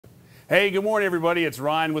Hey, good morning, everybody. It's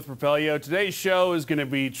Ryan with Propelio. Today's show is going to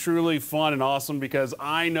be truly fun and awesome because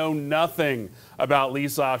I know nothing about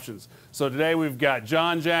lease options. So today we've got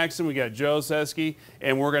John Jackson, we got Joe Sesky,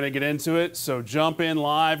 and we're going to get into it. So jump in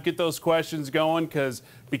live, get those questions going,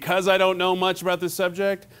 because I don't know much about this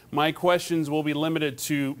subject, my questions will be limited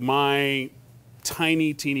to my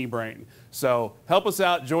teeny brain. So help us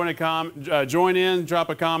out, join in, drop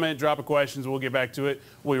a comment, drop a questions, we'll get back to it.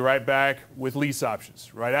 We'll be right back with lease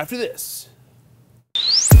options right after this.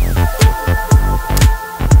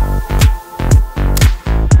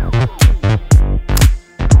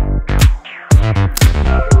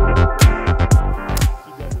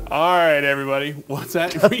 All right, everybody. What's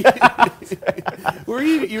that?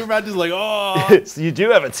 You were about to like, oh. So you do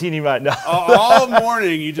have a teeny mind now. All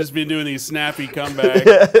morning, you've just been doing these snappy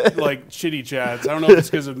comeback, like chitty chats. I don't know if it's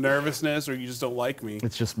because of nervousness or you just don't like me.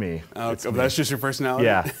 It's just me. That's just your personality?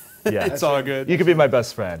 Yeah. Yeah. It's all good. You could be my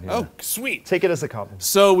best friend. Oh, sweet. Take it as a compliment.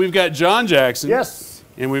 So we've got John Jackson. Yes.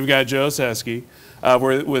 And we've got Joe Sesky.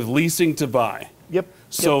 We're with Leasing to Buy. Yep.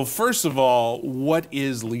 So first of all, what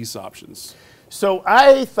is lease options? So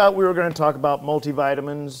I thought we were going to talk about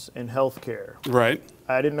multivitamins and healthcare. Right.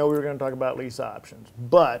 I didn't know we were going to talk about lease options,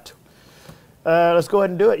 but let's go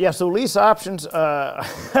ahead and do it. Yeah, so lease options are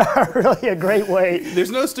really a great way.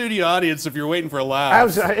 There's no studio audience if you're waiting for a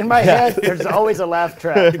laugh. In my head, there's always a laugh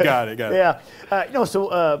track. Got it. Yeah.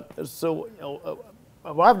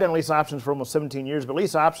 Well, I've done lease options for almost 17 years, but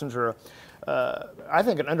lease options are, I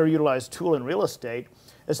think, an underutilized tool in real estate,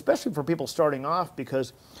 especially for people starting off,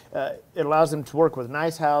 because it allows them to work with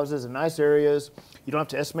nice houses and nice areas. You don't have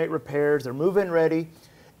to estimate repairs. They're move-in ready,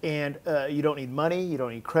 and you don't need money. You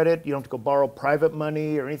don't need credit. You don't have to go borrow private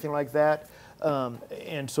money or anything like that.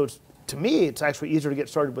 And so to me, it's actually easier to get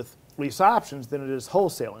started with lease options than it is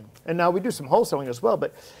wholesaling. And now we do some wholesaling as well,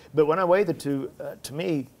 but when I weigh the two, to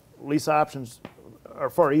me, lease options are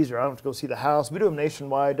far easier. I don't have to go see the house. We do them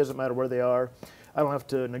nationwide. Doesn't matter where they are. I don't have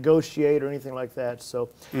to negotiate or anything like that. So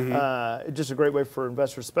it's just a great way for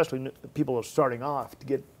investors, especially people who are starting off, to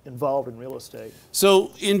get involved in real estate.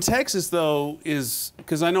 So in Texas, though,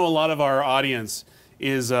 because I know a lot of our audience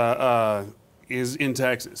is in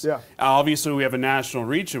Texas. Yeah. Obviously, we have a national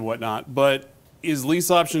reach and whatnot, but is lease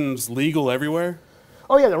options legal everywhere?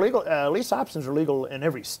 Oh yeah, they're legal. Lease options are legal in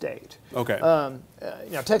every state. Okay.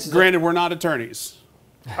 Texas. Granted, we're not attorneys.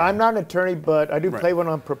 I'm not an attorney, but I do play one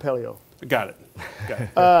on Propelio. Got it.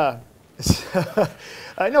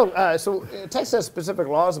 I know. So Texas has specific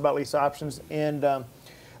laws about lease options, and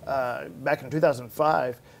back in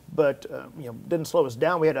 2005, but didn't slow us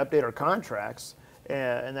down. We had to update our contracts,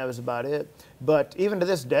 and that was about it. But even to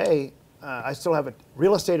this day, I still have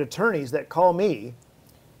real estate attorneys that call me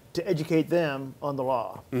to educate them on the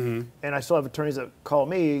law, and I still have attorneys that call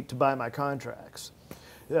me to buy my contracts.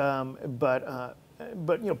 But part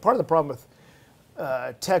of the problem with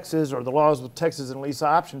Texas, or the laws with Texas and lease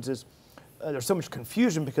options, is there's so much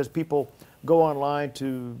confusion because people go online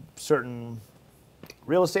to certain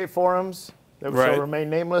real estate forums that shall remain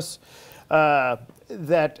nameless, they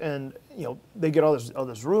get all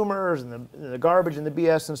this rumors and the garbage and the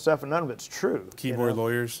BS and stuff, and none of it's true. Keyboard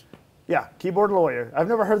lawyers. Yeah, keyboard lawyer. I've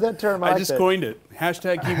never heard that term. I just coined it.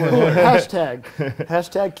 Hashtag keyboard lawyer.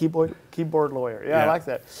 Hashtag keyboard lawyer. Yeah, I like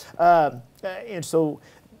that. And so,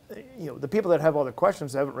 the people that have all the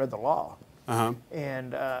questions haven't read the law.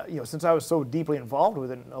 And since I was so deeply involved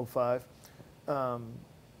with it in 2005,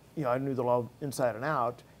 I knew the law inside and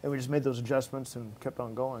out, and we just made those adjustments and kept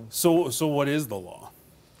on going. So what is the law?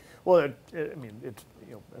 Well, it's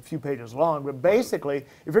a few pages long, but basically,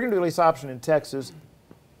 if you're going to do a lease option in Texas,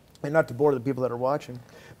 and not to bore the people that are watching,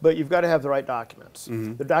 but you've got to have the right documents.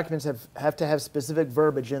 The documents have to have specific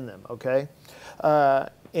verbiage in them, okay?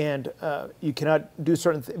 You cannot do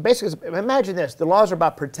certain things. Basically, imagine this. The laws are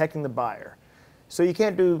about protecting the buyer. So you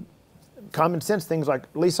can't do common sense things like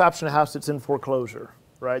lease option a house that's in foreclosure,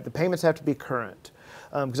 right? The payments have to be current,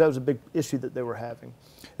 because that was a big issue that they were having.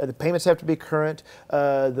 The payments have to be current.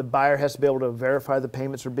 The buyer has to be able to verify the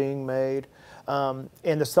payments are being made. And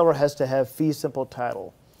the seller has to have fee simple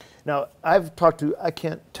title. Now, I've talked to, I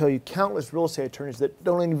can't tell you, countless real estate attorneys that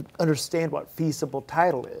don't even understand what fee simple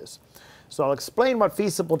title is. So I'll explain what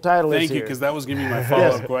fee simple title is Thank you, here. because that was going to be my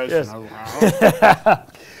follow-up question.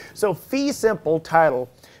 Yes. So fee simple title,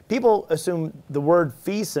 people assume the word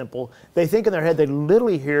fee simple, they think in their head, they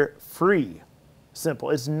literally hear free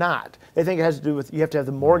simple. It's not. They think it has to do with, you have to have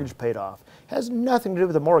the mortgage paid off. It has nothing to do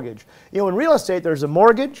with the mortgage. In real estate, there's a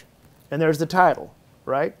mortgage and there's the title,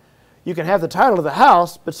 right? You can have the title of the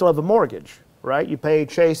house, but still have a mortgage, right? You pay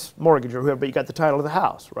Chase Mortgage or whoever, but you got the title of the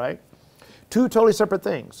house, right? Two totally separate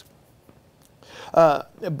things.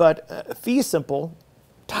 But fee simple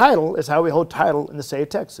title is how we hold title in the state of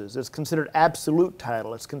Texas. It's considered absolute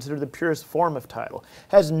title. It's considered the purest form of title.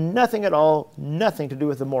 Has nothing at all, nothing to do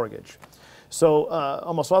with the mortgage. So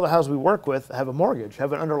almost all the houses we work with have a mortgage,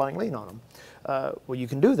 have an underlying lien on them. Well, you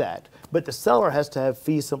can do that, but the seller has to have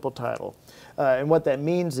fee simple title. And what that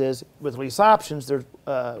means is, with lease options, there's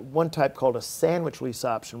one type called a sandwich lease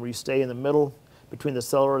option, where you stay in the middle between the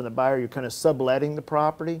seller and the buyer. You're kind of subletting the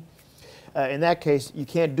property. In that case, you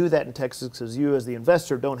can't do that in Texas because you, as the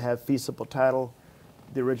investor, don't have fee simple title.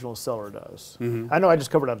 The original seller does. I know I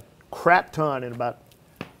just covered a crap ton in about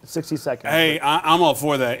 60 seconds. Hey, I'm all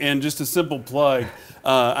for that. And just a simple plug.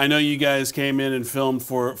 I know you guys came in and filmed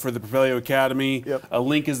for the Propelio Academy. Yep. A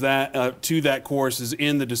link is to that course is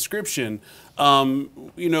in the description.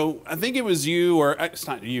 You know, I think it was you, or it's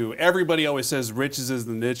not you. Everybody always says riches is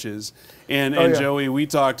the niches. And yeah. Joey, we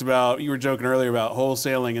talked about, you were joking earlier about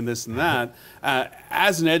wholesaling and this and that.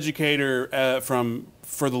 As an educator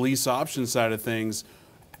for the lease option side of things,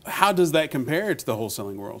 how does that compare to the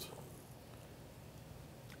wholesaling world?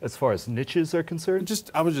 As far as niches are concerned?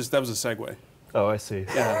 That was a segue. Oh, I see.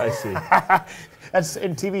 Yeah, I see. That's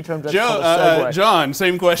in TV terms. That's called a segue. John,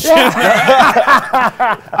 same question.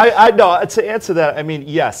 I no, to answer that, I mean,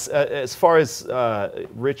 yes, as far as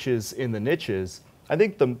riches in the niches, I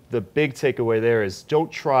think the big takeaway there is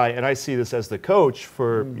don't try, and I see this as the coach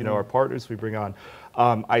for you know our partners we bring on.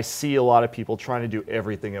 I see a lot of people trying to do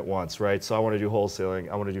everything at once, right? So I want to do wholesaling,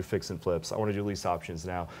 I want to do fix and flips, I want to do lease options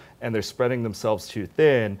now, and they're spreading themselves too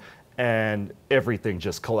thin, and everything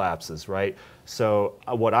just collapses, right? So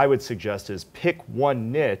what I would suggest is pick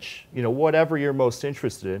one niche, you know, whatever you're most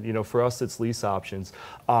interested in. You know, for us it's lease options,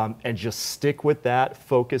 and just stick with that,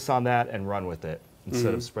 focus on that, and run with it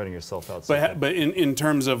instead of spreading yourself out. But in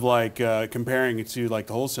terms of like comparing it to like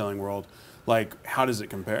the wholesaling world, like how does it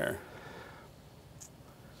compare?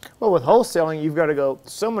 Well, with wholesaling, you've got to go,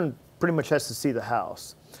 someone pretty much has to see the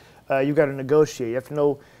house. You've got to negotiate. You have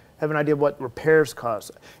to have an idea of what repairs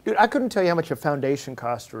cost. Dude, I couldn't tell you how much a foundation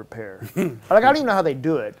costs to repair. Like, I don't even know how they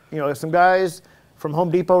do it. You know, some guys from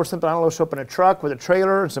Home Depot or something, I don't know, show up in a truck with a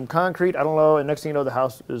trailer and some concrete, I don't know, and next thing you know, the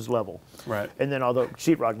house is level. Right. And then all the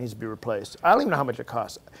sheetrock needs to be replaced. I don't even know how much it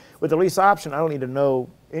costs. With the lease option, I don't need to know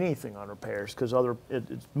anything on repairs because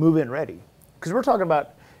it's move-in ready. Because we're talking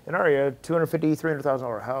about, in our area, $250,000,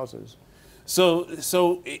 $300,000 houses. So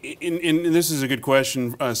and this is a good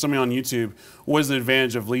question. Somebody on YouTube, what is the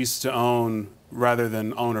advantage of lease to own rather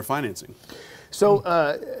than owner financing? So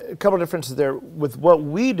a couple of differences there. With what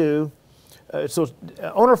we do,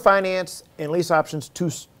 owner finance and lease options, two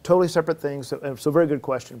totally separate things. So very good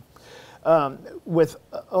question. With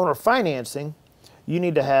owner financing, you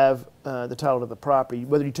need to have the title to the property,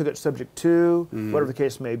 whether you took it subject to, whatever the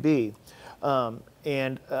case may be. And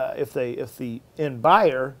if the end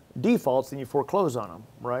buyer defaults, then you foreclose on them,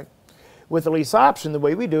 right? With a lease option, the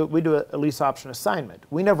way we do a lease option assignment.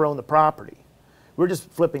 We never own the property. We're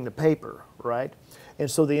just flipping the paper, right?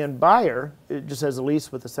 And so the end buyer, it just has a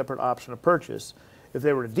lease with a separate option of purchase. If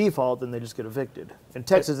they were to default, then they just get evicted. In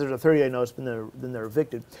Texas, there's a 30-day notice, then they're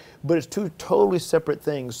evicted. But it's two totally separate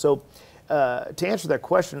things. So to answer that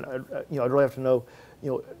question, I'd really have to know,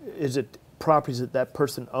 is it properties that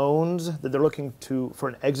person owns that they're looking for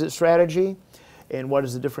an exit strategy, and what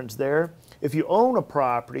is the difference there? If you own a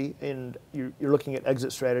property and you're looking at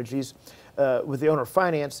exit strategies, with the owner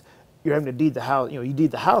finance, you're having to deed the house. You deed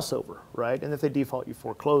the house over, right? And if they default, you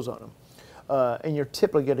foreclose on them, and you're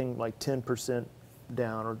typically getting like 10%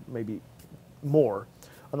 down or maybe more.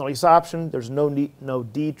 On the lease option, there's no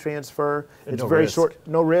deed transfer. And it's no very risk. short.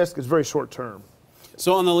 No risk. It's very short term.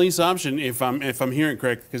 So on the lease option, if I'm hearing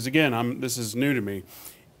correct, because again, this is new to me,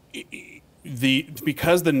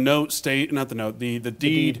 because the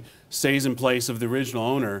deed stays in place of the original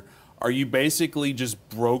owner, are you basically just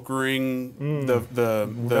brokering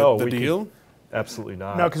the deal? Absolutely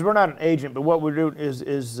not. No, because we're not an agent. But what we're doing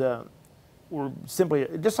is we're simply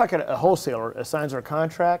just like a wholesaler assigns our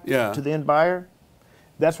contract to the end buyer.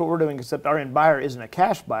 That's what we're doing, except our end buyer isn't a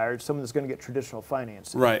cash buyer. It's someone that's going to get traditional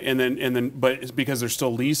financing. Right, but it's because they're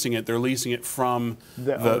still leasing it. They're leasing it from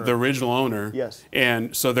the original owner. Yes.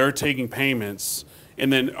 And so they're taking payments.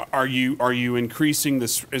 And then are you increasing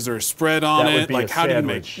this? Is there a spread on that it? would be Like a how do you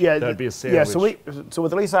sandwich. make? Yeah, that'd be a sandwich. Yeah. So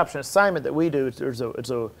with the lease option assignment that we do, it's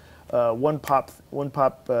a one pop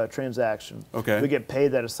transaction. Okay. We get paid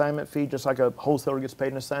that assignment fee just like a wholesaler gets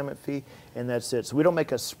paid an assignment fee, and that's it. So we don't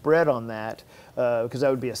make a spread on that because that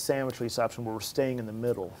would be a sandwich lease option where we're staying in the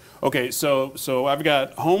middle. Okay, so I've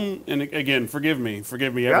got home, and again, forgive me,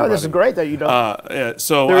 everybody. Yeah, this is great that you don't.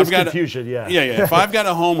 So There I've is got confusion, yeah. Yeah. If I've got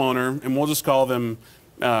a homeowner, and we'll just call them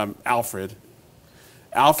Alfred,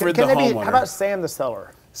 Alfred the homeowner. How about Sam the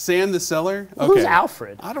seller? Sam the seller? Okay. Who's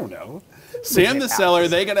Alfred? I don't know. Sam the seller,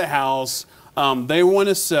 they got a house. They want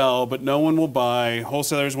to sell, but no one will buy.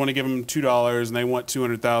 Wholesalers want to give them $2, and they want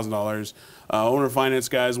 $200,000. Owner finance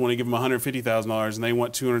guys want to give them $150,000, and they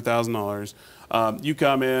want $200,000. You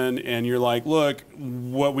come in, and you're like, look,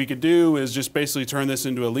 what we could do is just basically turn this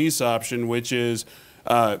into a lease option, which is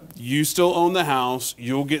you still own the house.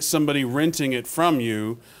 You'll get somebody renting it from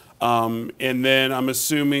you, and then I'm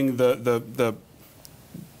assuming the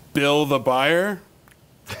Bill the buyer.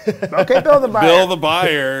 Okay, Bill the buyer. Bill the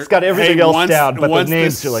buyer. It's got everything else down, but the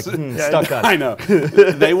names are like stuck on. I know.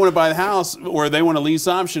 They want to buy the house, or they want a lease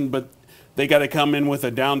option, but they got to come in with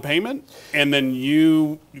a down payment, and then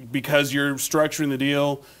you, because you're structuring the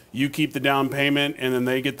deal, you keep the down payment, and then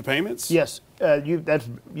they get the payments. Yes,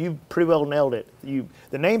 you pretty well nailed it.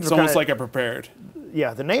 The names It's are almost kinda, like a prepared.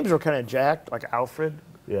 Yeah, the names are kind of jacked, like Alfred.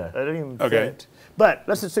 Yeah. That didn't even Okay. fit. But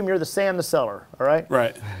let's assume you're the Sam the seller, all right?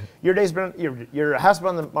 Right. Your house has been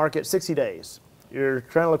on the market 60 days. You're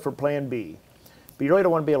trying to look for plan B. But you really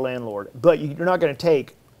don't want to be a landlord. But you're not going to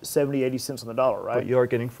take 70, 80 cents on the dollar, right? But you are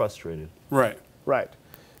getting frustrated. Right. Right.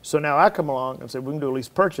 So now I come along and say, we can do a lease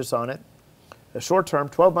purchase on it. A short-term,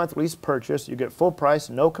 12-month lease purchase. You get full price,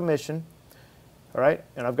 no commission. All right?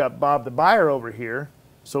 And I've got Bob the buyer over here.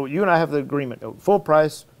 So you and I have the agreement. Full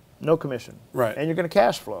price, no commission. Right. And you're going to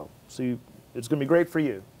cash flow. So it's going to be great for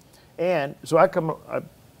you. And so I come...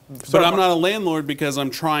 But I'm not a landlord because I'm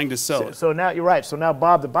trying to sell it. So now, you're right. So now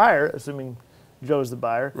Bob the buyer, assuming Joe's the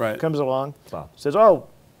buyer, Right. comes along, Bob. says, oh,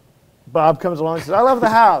 Bob comes along and says, I love the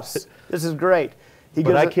house. This is great.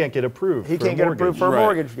 But I can't get approved. He for can't a get mortgage. approved for a Right.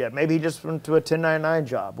 mortgage yet. Maybe he just went to a 1099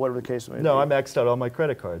 job, whatever the case may be. No, I maxed out all my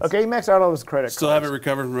credit cards. Okay, he maxed out all his credit Still cards. haven't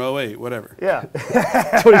recovered from 08, whatever. Yeah.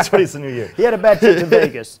 2020 is the new year. He had a bad trip to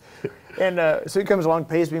Vegas. And so he comes along,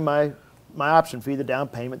 pays me my option fee, the down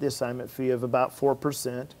payment, the assignment fee of about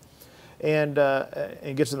 4%, and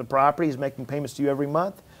gets in the property. He's making payments to you every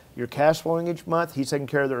month. You're cash flowing each month. He's taking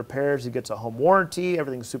care of the repairs. He gets a home warranty.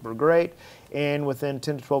 Everything's super great. And within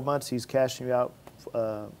 10 to 12 months, he's cashing you out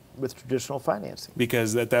with traditional financing.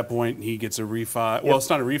 Because at that point he gets a refi. Well, it's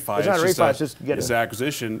not a refi. It's not a refi, it's just get it's it.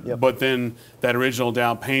 acquisition. Yep. But then that original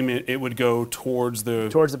down payment, it would go towards the.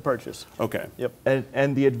 Towards the purchase. Okay. Yep.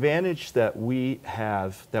 And the advantage that we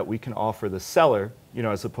have that we can offer the seller,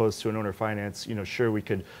 as opposed to an owner finance, sure, we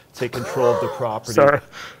could take control of the property. Sorry,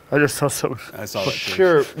 I just saw some. I saw that too.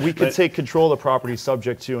 Sure, we could take control of the property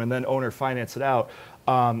subject to and then owner finance it out.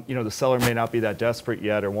 The seller may not be that desperate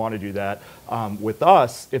yet or want to do that. With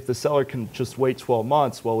us, if the seller can just wait 12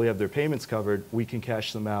 months while we have their payments covered, we can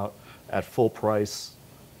cash them out at full price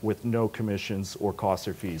with no commissions or costs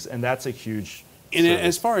or fees. And that's a huge And service.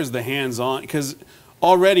 as far as the hands-on, because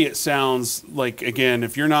already it sounds like, again,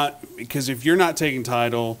 if you're not taking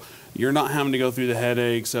title, you're not having to go through the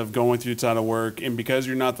headaches of going through title work, and because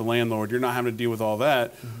you're not the landlord, you're not having to deal with all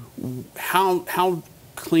that. How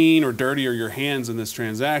clean or dirty are your hands in this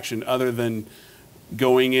transaction, other than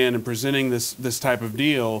going in and presenting this type of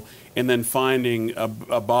deal and then finding a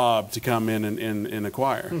Bob to come in and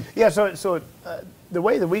acquire? Yeah, so the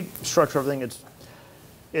way that we structure everything,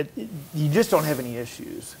 you just don't have any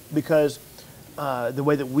issues, because the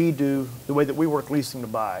way that we work leasing to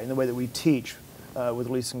buy, and the way that we teach with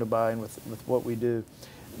leasing to buy and with what we do,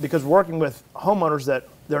 because working with homeowners that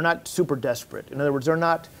they're not super desperate. In other words, they're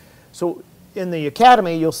not. So in the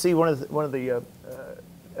academy, you'll see one of the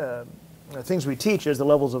things we teach is the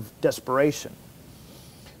levels of desperation.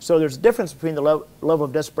 So there's a difference between the level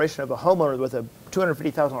of desperation of a homeowner with a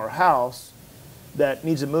 $250,000 house that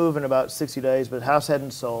needs to move in about 60 days, but the house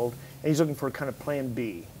hadn't sold, and he's looking for kind of plan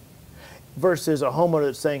B, versus a homeowner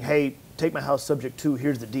that's saying, hey, take my house subject to,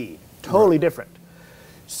 here's the deed. Totally different.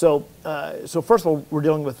 So first of all, we're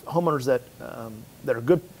dealing with homeowners that are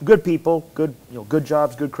good people, good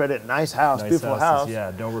jobs, good credit, nice house, beautiful house.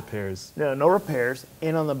 Yeah, no repairs. No repairs.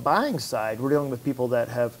 And on the buying side, we're dealing with people that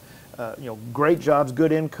have great jobs,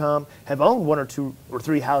 good income, have owned one or two or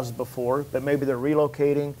three houses before, but maybe they're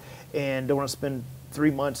relocating and don't want to spend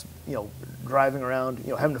 3 months, driving around,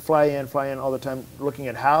 having to fly in all the time, looking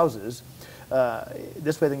at houses.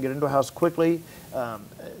 This way they can get into a house quickly.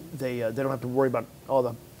 They don't have to worry about all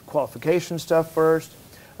the qualification stuff first,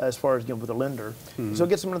 as far as with a lender. Mm-hmm. So it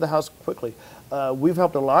gets them into the house quickly. We've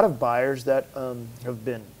helped a lot of buyers that have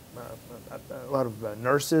been a lot of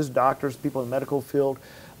nurses, doctors, people in the medical field,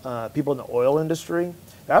 people in the oil industry.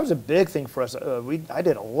 That was a big thing for us. I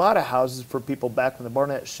did a lot of houses for people back when the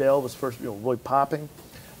Barnett Shale was first really popping.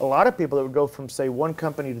 A lot of people that would go from, say, one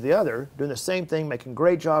company to the other, doing the same thing, making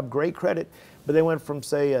great job, great credit, but they went from,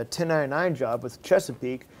 say, a 1099 job with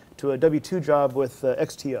Chesapeake to a W-2 job with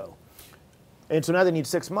XTO. And so now they need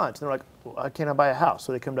 6 months. And they're like, well, I can't buy a house,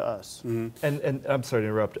 so they come to us. Mm-hmm. And I'm sorry to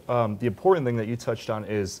interrupt. The important thing that you touched on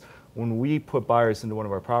is when we put buyers into one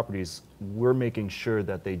of our properties, we're making sure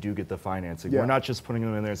that they do get the financing. Yeah. We're not just putting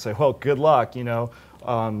them in there and say, well, good luck,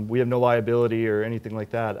 we have no liability or anything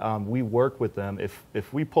like that. We work with them.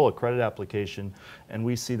 If we pull a credit application and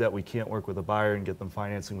we see that we can't work with a buyer and get them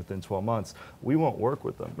financing within 12 months, we won't work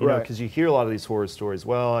with them. Because you hear a lot of these horror stories.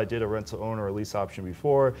 Well, I did a rental owner or a lease option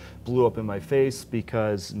before, blew up in my face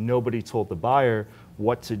because nobody told the buyer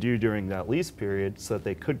what to do during that lease period so that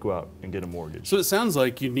they could go out and get a mortgage. So it sounds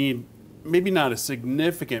like you need maybe not a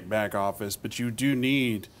significant back office, but you do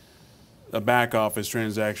need a back office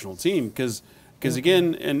transactional team because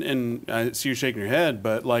again, and I see you shaking your head,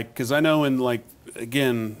 but because I know in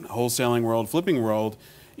again, wholesaling world, flipping world,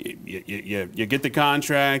 you get the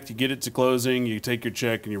contract, you get it to closing, you take your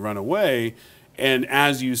check and you run away. And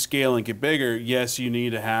as you scale and get bigger, yes, you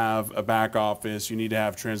need to have a back office, you need to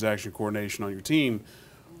have transaction coordination on your team.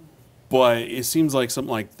 But it seems like something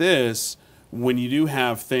like this, when you do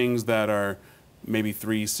have things that are maybe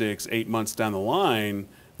 3, 6, 8 months down the line,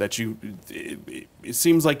 that it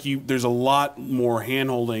seems like there's a lot more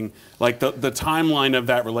hand-holding. Like the timeline of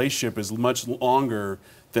that relationship is much longer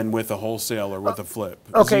than with a wholesale or with a flip.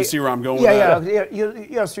 Okay. So you see where I'm going with that?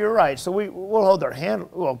 Yes, you're right. So we'll hold their hand.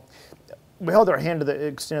 Well, we hold our hand to the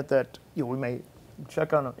extent that we may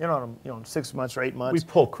check on them, in 6 months or 8 months. We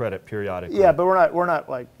pull credit periodically. Yeah, but we're not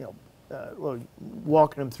like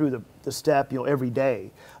walking them through the step every day.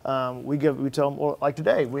 We tell them, well, like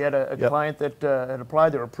today we had a client that had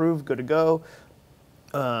applied, they were approved, good to go.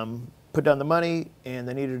 Put down the money, and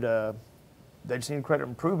they just needed credit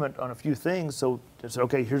improvement on a few things. So they said,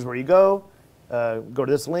 okay, here's where you go. Go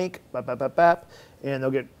to this link, and they'll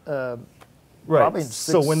get. Right.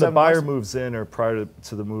 So when the buyer moves in or prior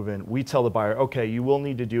to the move-in, we tell the buyer, okay, you will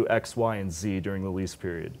need to do X, Y, and Z during the lease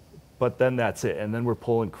period. But then that's it. And then we're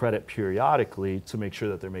pulling credit periodically to make sure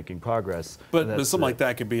that they're making progress. But something like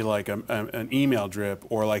that could be like an email drip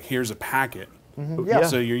or here's a packet. Mm-hmm. Yeah.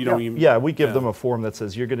 So you don't even... Yeah, we give them a form that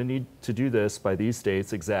says you're going to need to do this by these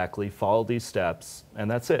dates exactly, follow these steps, and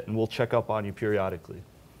that's it. And we'll check up on you periodically.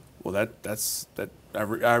 Well,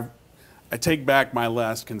 I take back my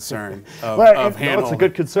last concern of handling. That's a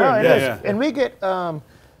good concern. Yeah. And we get, we've done,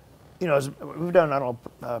 I don't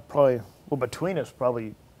know, between us,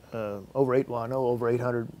 probably over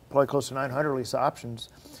 800, probably close to 900 lease options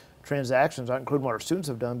transactions, not including what our students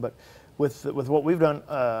have done. But with what we've done,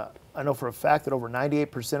 I know for a fact that over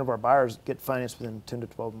 98% of our buyers get financed within 10 to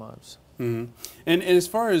 12 months. Mm-hmm. And as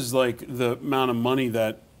far as the amount of money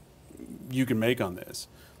that you can make on this,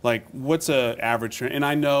 what's an average? And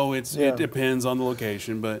I know it depends on the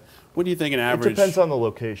location, but what do you think an average? It depends on the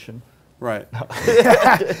location. Right.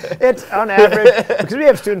 It's on average, because we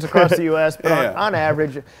have students across the U.S., but on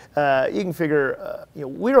average, you can figure,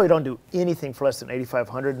 we really don't do anything for less than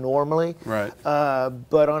 $8,500 normally. Right.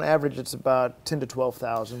 But on average, it's about $10,000 to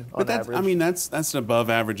 $12,000 on average. I mean, that's an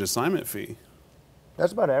above average assignment fee.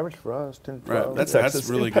 That's about average for us, 10 to 12. Right. That's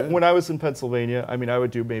really good. When I was in Pennsylvania, I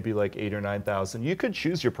would do maybe like 8,000 or 9,000. You could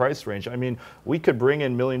choose your price range. I mean, we could bring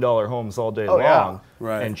in $1 million homes all day long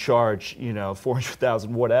and charge,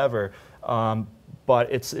 400,000, whatever.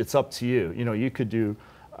 But it's up to you. You could do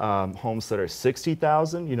homes that are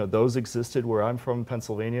 60,000. Those existed where I'm from,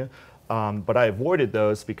 Pennsylvania. But I avoided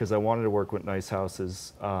those because I wanted to work with nice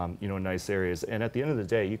houses, in nice areas. And at the end of the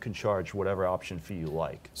day, you can charge whatever option fee you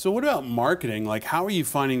like. So what about marketing? How are you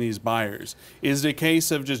finding these buyers? Is it a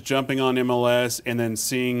case of just jumping on MLS and then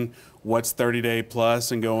seeing what's 30-day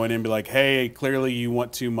plus and going in and be like, hey, clearly you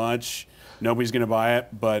want too much. Nobody's going to buy it,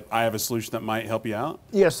 but I have a solution that might help you out?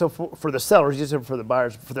 Yeah, so for the sellers, you said for the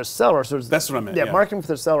buyers. For the sellers, that's what I meant. Yeah, marketing for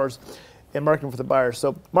the sellers and marketing for the buyers.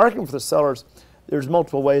 So marketing for the sellers, there's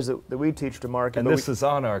multiple ways that we teach to market. And this is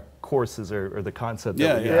on our courses or the concept.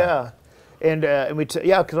 Yeah. And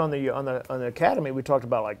because on the academy we talked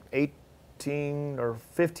about 18 or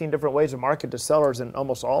 15 different ways to market to sellers, and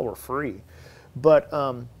almost all were free. But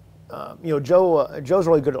Joe's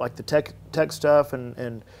really good at the tech stuff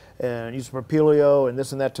and use Propelio and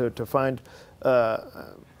this and that to find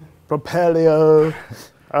Propelio.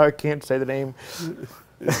 I can't say the name.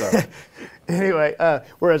 Anyway,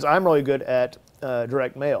 whereas I'm really good at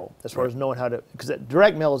direct mail as far as knowing how to, because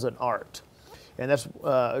direct mail is an art, and that's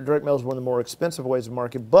direct mail is one of the more expensive ways to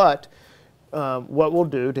market. But what we'll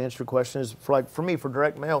do, to answer your question, is for me for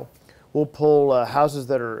direct mail, we'll pull houses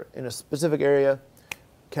that are in a specific area,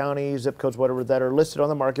 county, zip codes, whatever, that are listed on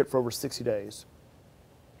the market for over 60 days.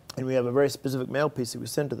 And we have a very specific mail piece that we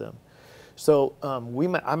send to them. So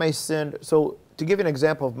I may send, so to give you an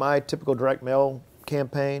example of my typical direct mail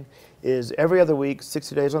campaign is every other week,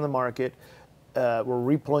 60 days on the market, we're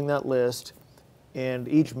repulling that list, and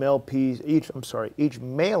each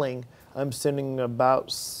mailing, I'm sending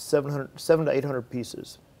about 700 to 800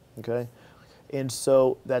 pieces, okay? And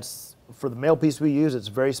so that's, for the mail piece we use, it's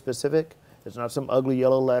very specific. It's not some ugly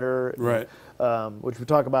yellow letter, right? Which we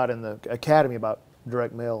talk about in the academy about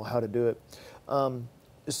direct mail, how to do it.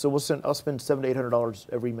 So I'll spend $700 to $800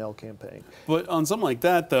 every mail campaign. But on something like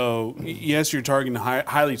that, though, yes, you're targeting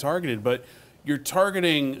highly targeted, but you're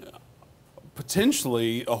targeting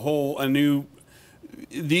potentially a new.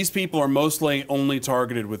 These people are mostly only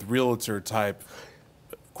targeted with realtor type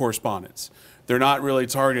correspondence. They're not really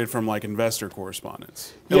targeted from like investor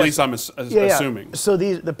correspondence. At least I'm assuming. Yeah. So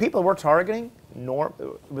the people we're targeting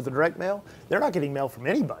with the direct mail, they're not getting mail from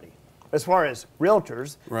anybody. As far as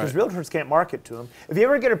realtors, because realtors can't market to them. If you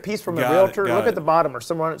ever get a piece from a realtor, look at the bottom or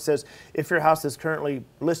somewhere that says, if your house is currently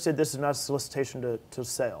listed, this is not a solicitation to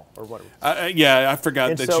sell or whatever. Yeah, I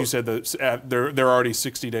forgot that you said that they're already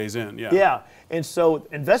 60 days in. Yeah. Yeah, and so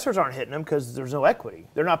investors aren't hitting them because there's no equity.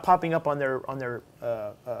 They're not popping up on their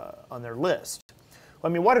list. I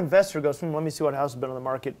mean, what investor goes, let me see what house has been on the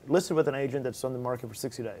market, listed with an agent that's on the market for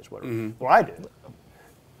 60 days, whatever. Mm-hmm. Well, I do.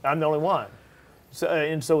 I'm the only one.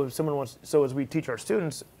 So, so if someone wants, as we teach our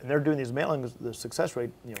students, and they're doing these mailings, the success rate,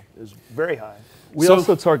 is very high. We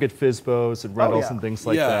also target FSBOs and rentals and things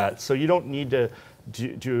like that. So you don't need to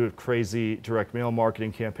do a crazy direct mail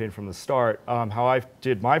marketing campaign from the start. How I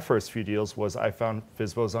did my first few deals was I found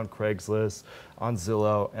FSBOs on Craigslist, on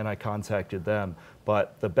Zillow, and I contacted them.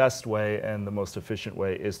 But the best way and the most efficient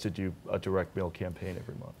way is to do a direct mail campaign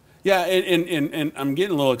every month. Yeah, and I'm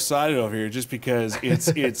getting a little excited over here just because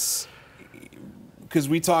it's because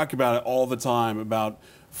we talk about it all the time about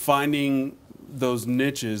finding those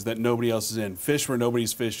niches that nobody else is in. Fish where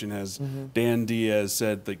nobody's fishing, as Dan Diaz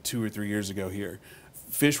said like 2 or 3 years ago here.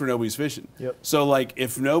 Fish where nobody's fishing. Yep. So like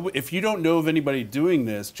if you don't know of anybody doing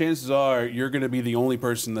this, chances are you're going to be the only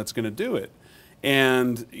person that's going to do it.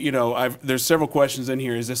 And there's several questions in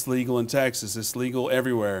here. Is this legal in Texas? Is this legal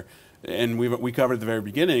everywhere? And we covered at the very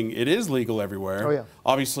beginning. It is legal everywhere. Oh yeah.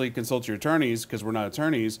 Obviously, consult your attorneys because we're not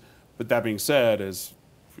attorneys. But that being said, as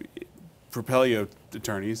Propelio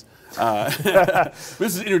attorneys, this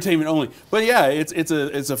is entertainment only. But yeah, it's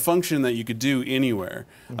a function that you could do anywhere,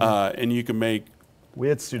 and you can make. We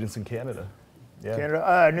had students in Canada. Yeah.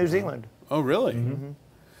 Canada, New Zealand. Oh, really? Mm-hmm.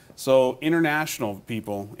 So international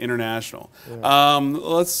people, international. Yeah.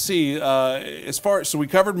 Let's see. So we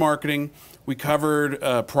covered marketing, we covered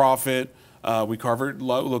profit, we covered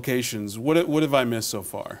locations. What have I missed so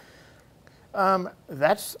far?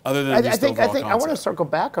 That's other than I think I want to circle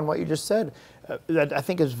back on what you just said. That I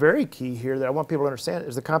think is very key here. That I want people to understand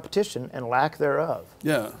is the competition and lack thereof.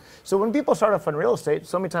 Yeah. So when people start off in real estate,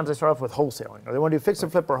 so many times they start off with wholesaling, or they want to do fix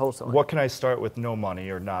and flip or wholesaling. What can I start with? No money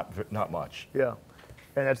or not much. Yeah.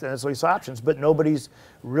 And that's lease options, but nobody's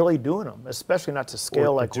really doing them, especially not to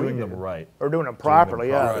scale like we do. Doing them right. Or doing them properly,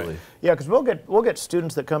 yeah. Yeah, because we'll get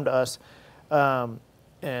students that come to us and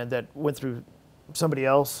that went through somebody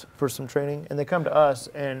else for some training, and they come to us,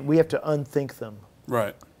 and we have to unthink them.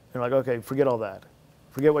 Right. And like, okay, forget all that.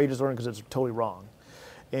 Forget what you just learned because it's totally wrong.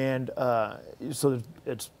 And so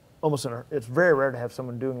it's it's very rare to have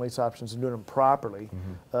someone doing lease options and doing them properly.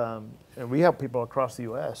 And we help people across the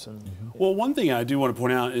U.S. Well, one thing I do want to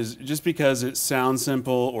point out is just because it sounds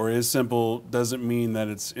simple or is simple doesn't mean that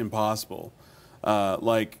it's impossible. That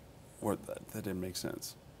didn't make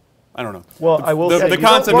sense. I don't know. Well, I will say the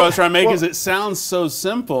concept I was trying to make is it sounds so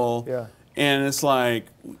simple. Yeah. And it's like,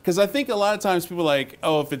 because I think a lot of times people are like,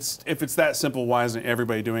 oh, if it's that simple, why isn't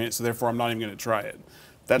everybody doing it? So therefore, I'm not even going to try it.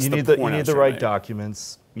 That's the point. You need the right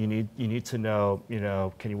documents. You need to know,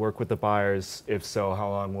 can you work with the buyers? If so, how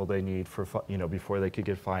long will they need for, before they could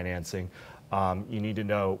get financing? You need to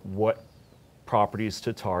know what properties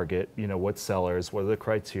to target, what sellers, what are the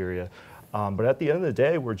criteria. But at the end of the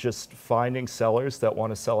day, we're just finding sellers that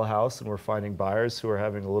want to sell a house, and we're finding buyers who are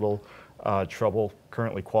having a little trouble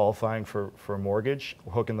currently qualifying for a mortgage,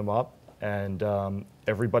 hooking them up, and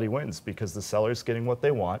everybody wins because the seller's getting what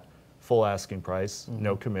they want, full asking price,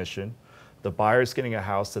 no commission. The buyer's getting a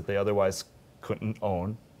house that they otherwise couldn't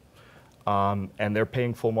own, and they're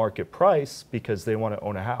paying full market price because they want to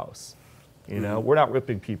own a house. We're not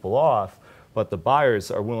ripping people off, but the buyers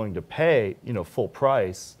are willing to pay, full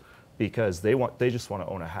price because they just want to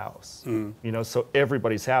own a house. You know, so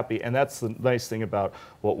everybody's happy, and that's the nice thing about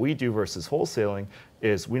what we do versus wholesaling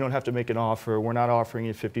is we don't have to make an offer. We're not offering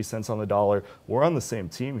you 50 cents on the dollar. We're on the same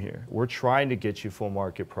team here. We're trying to get you full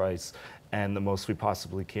market price and the most we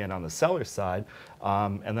possibly can on the seller side.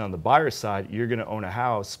 And then on the buyer side, you're going to own a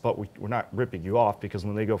house, but we're not ripping you off, because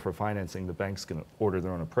when they go for financing, the bank's going to order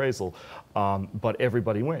their own appraisal. But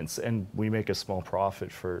everybody wins, and we make a small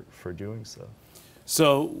profit for doing so.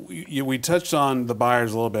 So we touched on the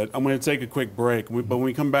buyers a little bit. I'm going to take a quick break, but when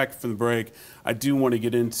we come back from the break, I do want to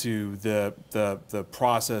get into the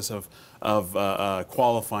process of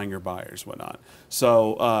qualifying your buyers, whatnot.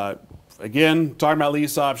 So again, talking about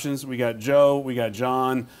lease options, we got Joe, we got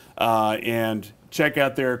John, and check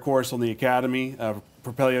out their course on the Academy,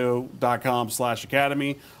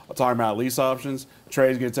 propelio.com/academy. I'll talk about lease options.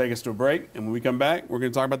 Trey's going to take us to a break, and when we come back, we're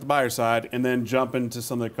going to talk about the buyer side and then jump into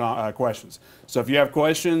some of the questions. So if you have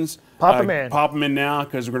questions, pop them in now,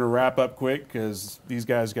 because we're going to wrap up quick, because these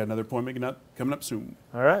guys got another appointment coming up soon.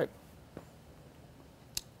 All right.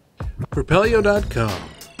 Propelio.com.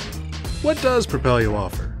 What does Propelio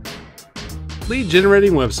offer? Lead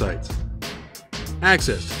generating websites,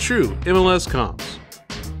 access to true MLS comps,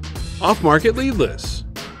 off-market lead lists,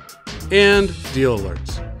 and deal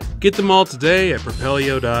alerts. Get them all today at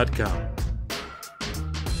Propelio.com.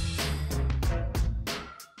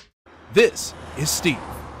 This is Steve.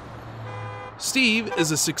 Steve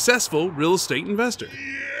is a successful real estate investor.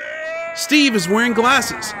 Steve is wearing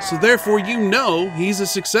glasses, so therefore you know he's a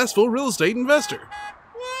successful real estate investor.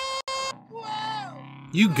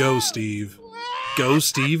 You go, Steve. Go,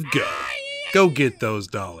 Steve, go. Go get those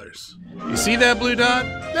dollars. You see that blue dot?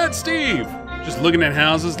 That's Steve. Just looking at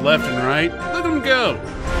houses left and right. Look at him go.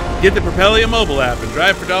 Get the Propelio mobile app and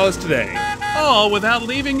drive for dollars today. All without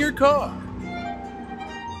leaving your car.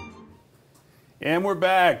 And we're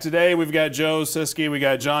back. Today we've got Joe Sesky, we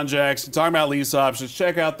got John Jackson talking about lease options.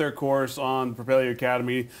 Check out their course on Propelio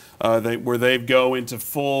Academy, where they go into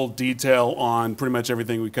full detail on pretty much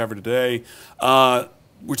everything we covered today.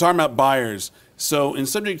 We're talking about buyers. So in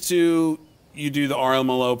subject to, you do the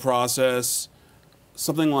RMLO process,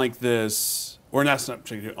 something like this, or not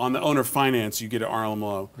subject to, on the owner finance, you get an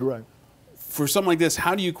RMLO. Right. For something like this,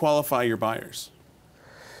 how do you qualify your buyers?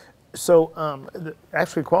 So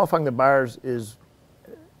actually qualifying the buyers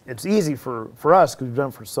it's easy for us because we've done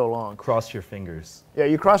it for so long. Cross your fingers. Yeah,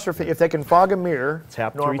 you cross your fingers. If they can fog a mirror,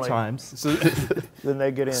 Tap normally, 3 times. So, then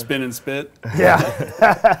they get in. spin and spit? Yeah.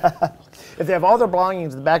 If they have all their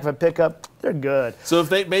belongings in the back of a pickup, they're good. So if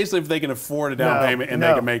they can afford a down payment and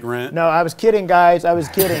they can make rent? No, I was kidding, guys. I was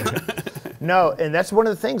kidding. No, and that's one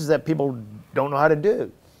of the things that people don't know how to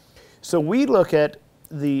do. So we look at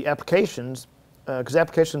the applications, because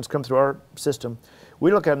applications come through our system.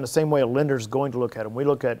 We look at them the same way a lender's going to look at them. We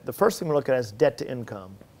look at, the first thing we look at is debt to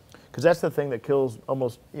income, because that's the thing that kills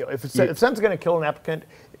almost, if something's going to kill an applicant,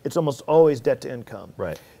 it's almost always debt to income.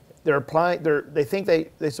 Right. They're applying, they think they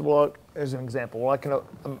said, well, as an example, well,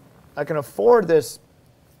 I can afford this,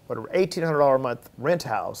 whatever, $1,800 a month rent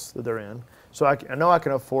house that they're in, so I know I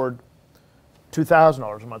can afford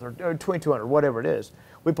 $2,000 a month or $2,200, whatever it is.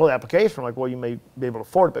 We pull the application, we're like, well, you may be able to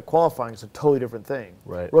afford it, but qualifying is a totally different thing.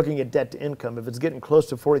 Right. We're looking at debt to income. If it's getting close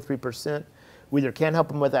to 43%, we either can't help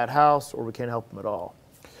them with that house or we can't help them at all.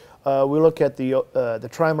 We look at the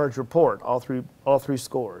tri-merge report, all three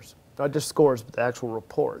scores, not just scores, but the actual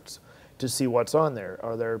reports, to see what's on there.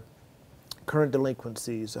 Are there current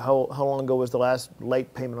delinquencies? How long ago was the last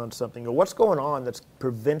late payment on something? Or what's going on that's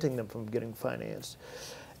preventing them from getting financed?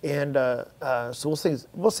 And so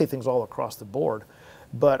we'll see things all across the board.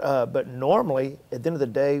 But normally, at the end of the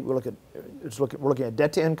day, we're looking at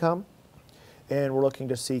debt to income, and we're looking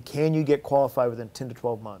to see, can you get qualified within 10 to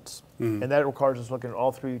 12 months? Mm-hmm. And that requires us looking at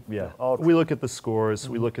all three. Yeah. We look at the scores.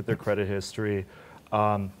 Mm-hmm. We look at their credit history.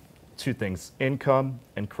 2 things, income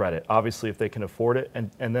and credit. Obviously, if they can afford it,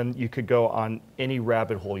 and then you could go on any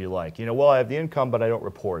rabbit hole you like. Well, I have the income, but I don't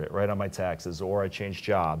report it, right, on my taxes, or I change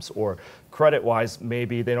jobs, or credit-wise,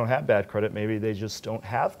 maybe they don't have bad credit, maybe they just don't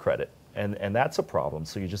have credit. And that's a problem,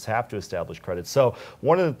 so you just have to establish credit. So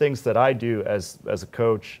one of the things that I do as a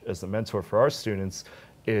coach, as a mentor for our students,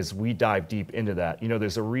 is we dive deep into that.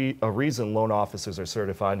 There's a reason loan officers are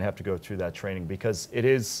certified and have to go through that training, because it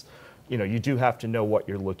is, you do have to know what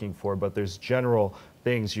you're looking for, but there's general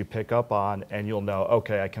things you pick up on, and you'll know,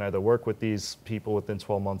 okay, I can either work with these people within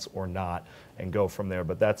 12 months or not, and go from there.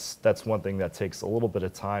 But that's one thing that takes a little bit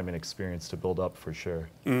of time and experience to build up, for sure.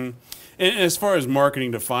 Mm-hmm. And as far as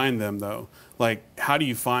marketing to find them, though, like, how do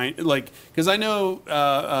you find, because I know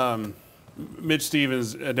Mitch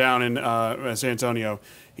Stevens down in San Antonio,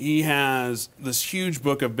 he has this huge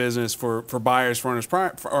book of business for buyers for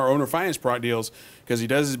owner finance product deals, because he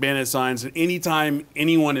does his bandit signs, and anytime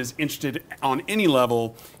anyone is interested on any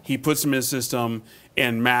level, he puts them in his system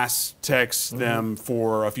and mass texts them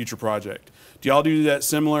for a future project. Do y'all do that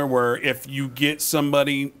similar, where if you get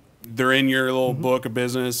somebody, they're in your little book of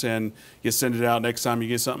business and you send it out next time you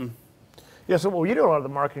get something? Yeah, so well, you do a lot of the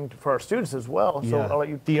marketing for our students as well. So I'll let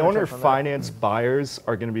you. The owner finance buyers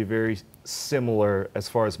are going to be very similar as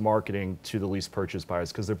far as marketing to the lease purchase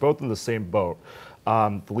buyers, because they're both in the same boat.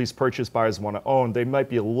 The lease purchase buyers want to own. They might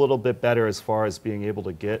be a little bit better as far as being able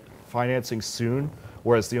to get financing soon,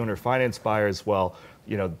 whereas the owner finance buyers, well,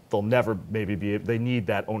 you know, they'll never maybe be, they need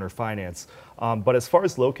that owner finance. But as far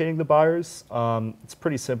as locating the buyers, it's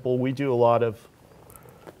pretty simple. We do a lot of,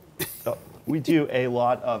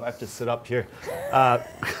 I have to sit up here.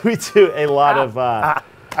 We do a lot of,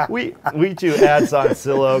 we do ads on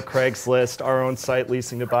Zillow, Craigslist, our own site,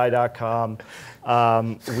 leasingtobuy.com.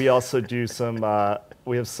 We also do some,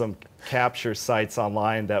 we have some capture sites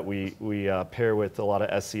online that we pair with a lot of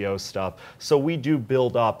SEO stuff. So we do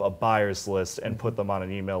build up a buyer's list and put them on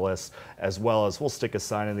an email list, as well as we'll stick a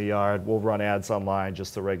sign in the yard, we'll run ads online,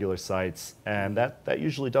 just the regular sites, and that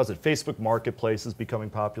usually does it. Facebook Marketplace is becoming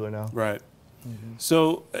popular now. Right.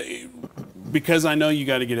 So, because I know you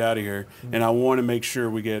got to get out of here, and I want to make sure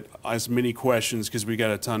we get as many questions, because we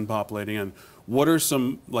got a ton populating in. What are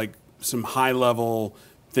some high level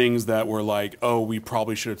things that were like, oh, we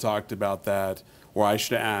probably should have talked about that, or I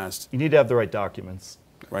should have asked? You need to have the right documents.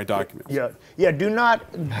 Right documents. Yeah. Do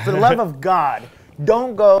not, for the love of God,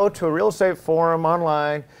 don't go to a real estate forum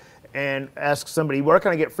online and ask somebody, where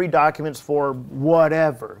can I get free documents for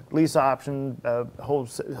whatever, lease option,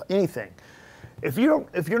 anything. If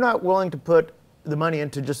you're not willing to put the money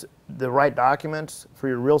into just the right documents for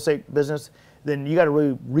your real estate business, then you got to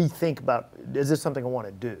really rethink about, is this something I want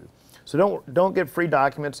to do? So don't get free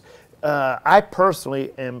documents. I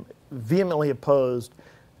personally am vehemently opposed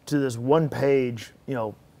to this one-page,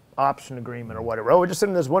 option agreement or whatever. Oh, we're just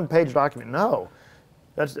sending this one-page document. No,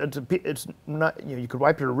 it's not. You could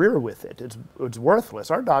wipe your rear with it. It's worthless.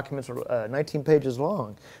 Our documents are 19 pages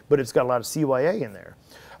long, but it's got a lot of CYA in there.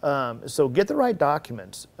 So get the right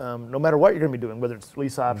documents, no matter what you're going to be doing, whether it's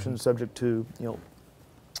lease options, subject to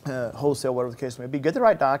wholesale, whatever the case may be. Get the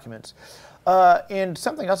right documents. And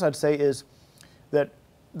something else I'd say is that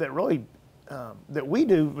really that we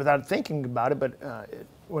do without thinking about it, but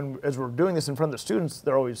as we're doing this in front of the students,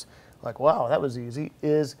 they're always like, "Wow, that was easy."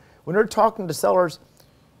 Is when they're talking to sellers,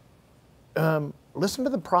 listen to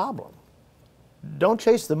the problem. Don't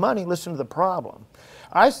chase the money. Listen to the problem.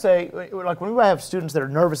 I say, like when we have students that are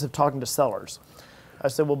nervous of talking to sellers, I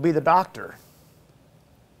say, well, be the doctor.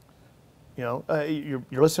 You're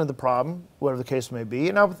listening to the problem, whatever the case may be.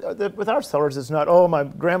 And now with our sellers, it's not, oh, my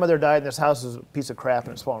grandmother died and this house is a piece of crap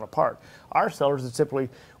and it's falling apart. Our sellers, it's simply,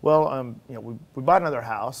 well, we bought another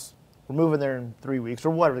house, we're moving there in 3 weeks, or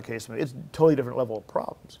whatever the case may be. It's a totally different level of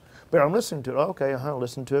problems. But I'm listening to it. Okay,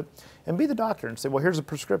 listen to it. And be the doctor and say, well, here's a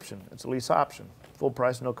prescription. It's a lease option, full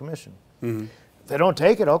price, no commission. If they don't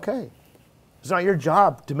take it, okay. It's not your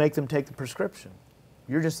job to make them take the prescription.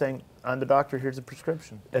 You're just saying, I'm the doctor, here's a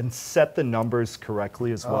prescription. And set the numbers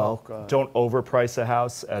correctly as well. God. Don't overprice a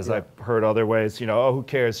house, as I've heard other ways. Oh, who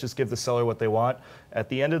cares? Just give the seller what they want. At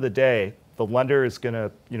the end of the day, the lender is going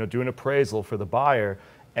to do an appraisal for the buyer,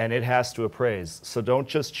 and it has to appraise. So don't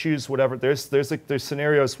just choose whatever. There's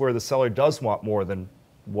scenarios where the seller does want more than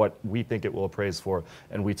what we think it will appraise for,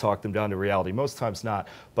 and we talk them down to reality. Most times not,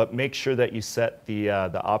 but make sure that you set the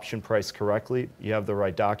option price correctly, you have the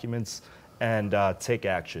right documents, and take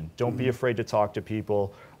action. Don't be afraid to talk to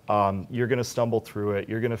people. You're gonna stumble through it,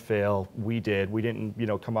 you're gonna fail. We did. We didn't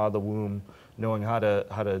come out of the womb knowing how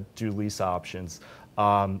to do lease options.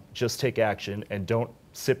 Just take action and don't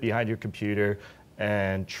sit behind your computer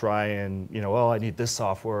and try and, oh, I need this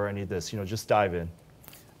software, I need this, just dive in.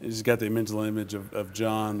 You just got the mental image of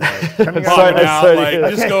John popping out,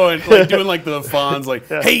 just going, doing like the Fonz, like,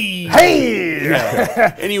 hey! Hey!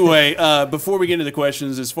 Yeah. Anyway, before we get into the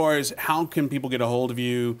questions, as far as how can people get a hold of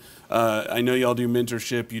you, I know y'all do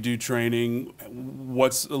mentorship, you do training.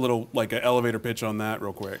 What's a little, like an elevator pitch on that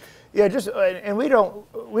real quick? Yeah, and we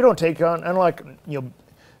don't take on, unlike,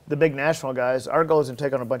 the big national guys, our goal isn't to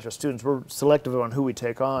take on a bunch of students. We're selective on who we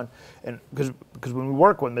take on, and because when we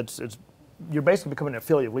work with them, it's you're basically becoming an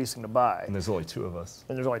affiliate of Leasing to Buy. And there's only two of us.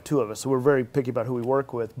 So we're very picky about who we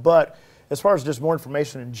work with. But as far as just more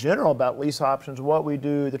information in general about lease options, what we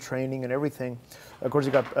do, the training and everything, of course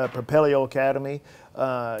you got Propelio Academy.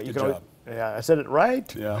 Good job. Yeah, I said it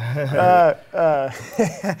right. Yeah.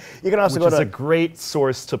 You can also Which go is to a great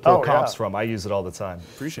source to pull Oh, comps yeah. from. I use it all the time.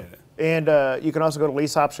 Appreciate it. And you can also go to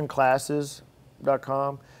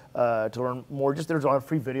leaseoptionclasses.com to learn more. Just there's a lot of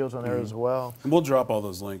free videos on there as well. And we'll drop all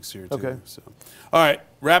those links here too. Okay. So, all right,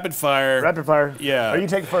 rapid fire. Rapid fire. Yeah. Or you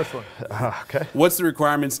take the first one. Okay. What's the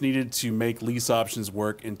requirements needed to make lease options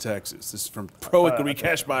work in Texas? This is from Pro Equity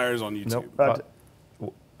Cash Buyers on YouTube. Nope.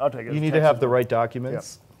 I'll take it. You need to have the right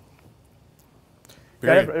documents.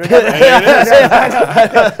 Period.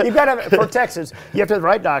 You've got to have, for Texas, you have to have the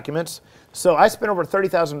right documents. So I spent over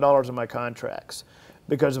 $30,000 on my contracts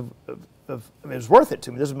because I mean, it was worth it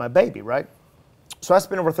to me. This is my baby, right? So I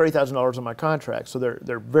spent over $30,000 on my contracts. So they're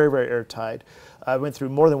very, very airtight. I went through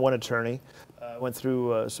more than one attorney. I went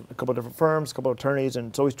through a couple of different firms, a couple of attorneys, and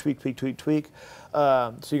it's always tweak. So you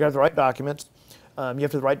got to have the right documents. You have to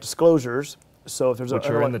have the right disclosures. So if there's Which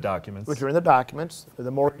are in the documents. Which are in the documents, the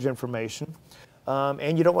mortgage information.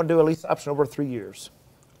 And you don't want to do a lease option over 3 years.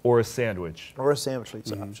 Or a sandwich. Or a sandwich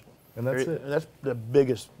lease option. And that's it. And that's the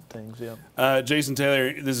biggest things, yeah. Jason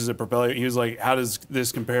Taylor, this is a Propelio. He was like, how does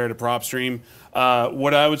this compare to PropStream?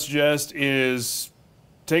 What I would suggest is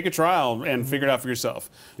take a trial and figure it out for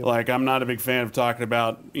yourself. Like, I'm not a big fan of talking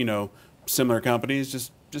about, similar companies.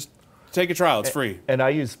 Just take a trial. It's free. And I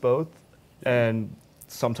use both. And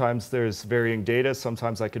sometimes there's varying data.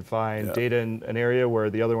 Sometimes I could find data in an area where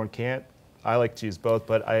the other one can't. I like to use both,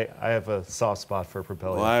 but I have a soft spot for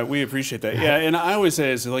Propelio. Well, we appreciate that. Yeah, and I always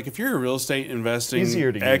say is like if you're a real estate investing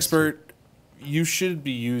Easier to use. expert, you should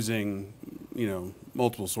be using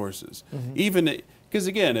multiple sources. Even because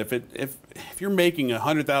again, if you're making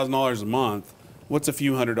 $100,000 a month, what's a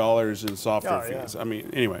few $100s in software fees? I mean,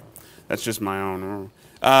 anyway, that's just my own.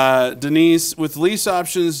 Denise, with lease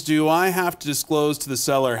options, do I have to disclose to the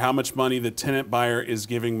seller how much money the tenant buyer is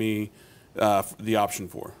giving me the option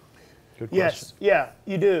for? Yes, yeah,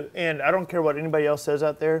 you do. And I don't care what anybody else says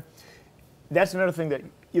out there. That's another thing that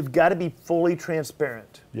you've got to be fully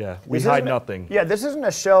transparent. Yeah, we hide nothing. Yeah, this isn't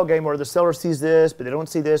a shell game where the seller sees this, but they don't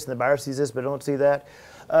see this, and the buyer sees this, but they don't see that.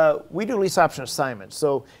 We do lease option assignments.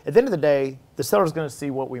 So at the end of the day, the seller's going to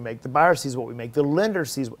see what we make. The buyer sees what we make. The lender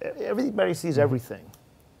sees, everybody sees everything.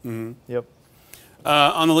 Yep.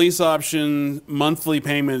 On the lease option, monthly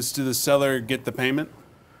payments, do the seller get the payment?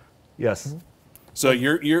 Yes. So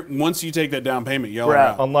you're once you take that down payment, y'all are Right.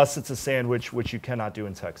 out. Unless it's a sandwich, which you cannot do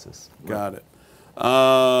in Texas. Got it.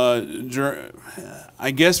 I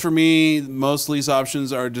guess for me, most lease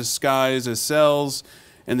options are disguised as sales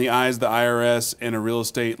in the eyes of the IRS and a real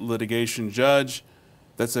estate litigation judge.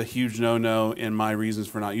 That's a huge no-no in my reasons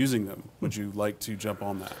for not using them. Would you like to jump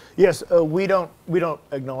on that? Yes, we don't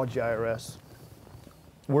acknowledge the IRS.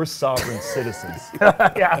 We're sovereign citizens.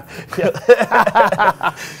 Yeah.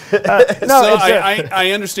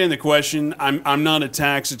 I understand the question. I'm not a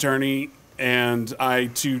tax attorney, and I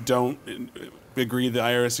too don't agree the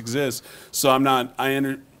IRS exists. So I'm not.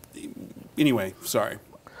 Anyway, sorry.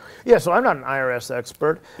 Yeah, so I'm not an IRS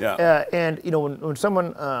expert. Yeah. And when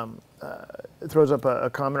someone throws up a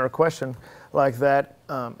comment or a question like that,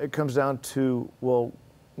 it comes down to, well,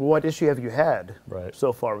 what issue have you had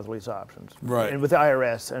so far with lease options? Right. And with the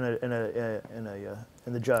IRS and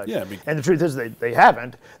the judge. Yeah. And the truth is they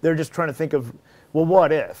haven't. They're just trying to think of, well,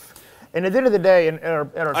 what if? And at the end of the day,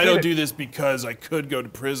 I don't do this because I could go to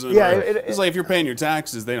prison. Yeah, it's like if you're paying your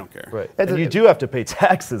taxes, they don't care. Right. And you do have to pay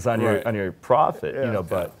taxes on your profit, Yeah.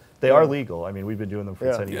 but they are legal. I mean, we've been doing them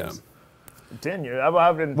for 10 years. 10 years.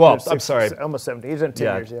 I've been I'm sorry. Almost 17. He's in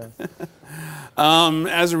 10 years,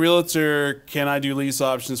 As a realtor, can I do lease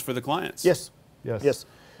options for the clients? Yes. Yes.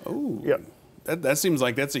 Oh. Yep. That seems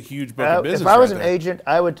like that's a huge book of business. If I was right an there. agent,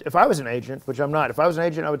 if I was an agent, which I'm not, if I was an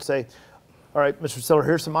agent, I would say, all right, Mr. Seller,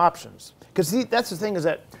 here's some options. Because that's the thing is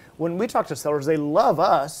that when we talk to sellers, they love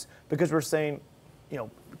us because we're saying,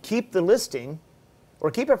 keep the listing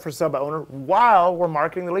or keep it for sale by owner while we're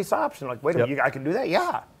marketing the lease option. Like, wait a minute, I can do that?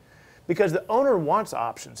 Yeah. Because the owner wants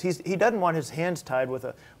options. He doesn't want his hands tied with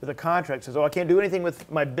a contract. Says, oh, I can't do anything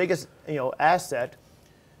with my biggest asset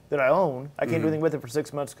that I own. I can't do anything with it for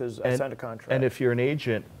 6 months because I signed a contract. And if you're an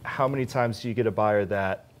agent, how many times do you get a buyer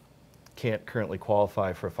that can't currently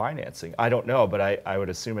qualify for financing? I don't know, but I would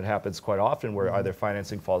assume it happens quite often where either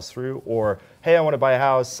financing falls through or, hey, I want to buy a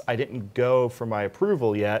house. I didn't go for my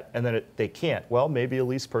approval yet, and then they can't. Well, maybe a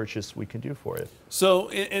lease purchase we can do for you. So,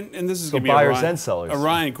 and this is So going to be buyers and sellers. a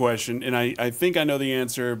Ryan question, and I think I know the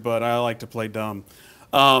answer, but I like to play dumb.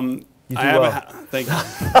 You do well. Thank you.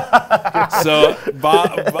 So,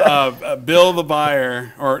 Bill the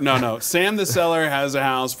buyer, Sam the seller has a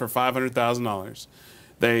house for $500,000.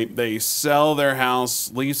 They sell their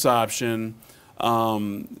house, lease option.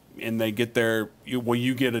 and they get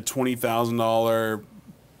you get a $20,000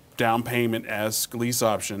 down payment-esque lease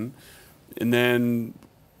option, and then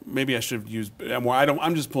maybe I should have used.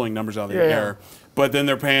 I'm just pulling numbers out of the air. But then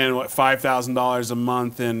they're paying $5,000 a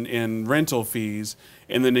month in rental fees,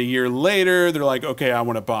 and then a year later they're like, okay, I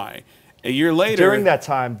want to buy. A year later, during that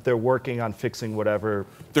time, they're working on fixing whatever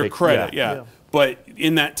their credit. Yeah. But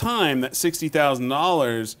in that time, that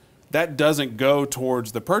 $60,000, that doesn't go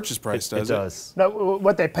towards the purchase price, does it? It does. No,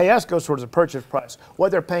 what they pay us goes towards the purchase price.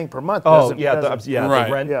 What they're paying per month doesn't. Right.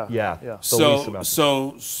 The rent,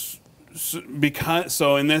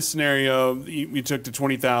 So in this scenario, you took the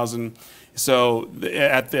 20,000. So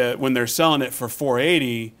when they're selling it for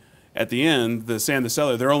 480, at the end, the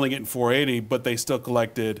seller, they're only getting 480, but they still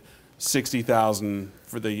collected 60,000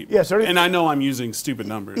 for the. Yeah, sir. And I know I'm using stupid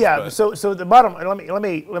numbers. Yeah. But. So the bottom. Let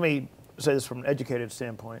me say this from an educated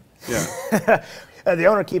standpoint. Yeah. The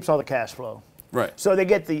owner keeps all the cash flow. Right. So they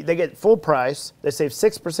get full price. They save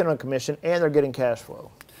 6% on commission, and they're getting cash flow.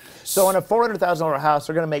 So on a $400,000 house,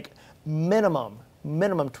 they're going to make minimum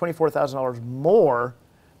 $24,000 more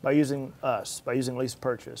by using us, by using lease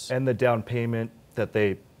purchase. And the down payment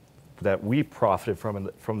that we profited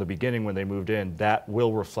from the beginning when they moved in, that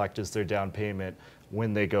will reflect as their down payment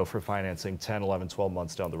when they go for financing 10, 11, 12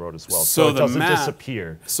 months down the road as well. So it doesn't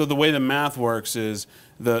disappear. So the way the math works is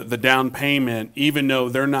the down payment, even though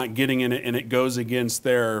they're not getting in it and it goes against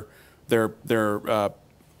their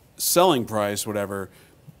selling price, whatever,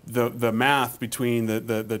 the math between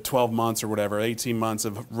the 12 months or whatever, 18 months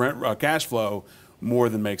of rent cash flow more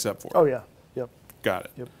than makes up for it. Oh, yeah. Yep. Got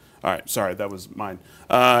it. Yep. All right. Sorry, that was mine.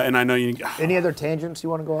 And I know you. Any other tangents you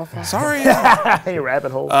want to go off on? Sorry. Any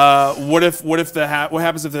rabbit holes? What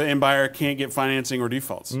happens if the end buyer can't get financing or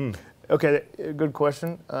defaults? Okay, good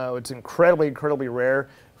question. It's incredibly rare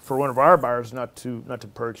for one of our buyers not to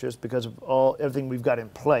purchase because of everything we've got in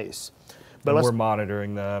place. But we're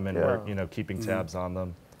monitoring them and we're keeping tabs on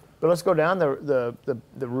them. But let's go down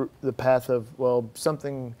the path of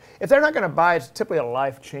something. If they're not going to buy, it's typically a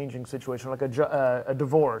life-changing situation, like a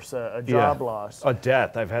divorce, a job loss, a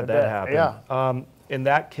death. I've had that happen. Yeah. In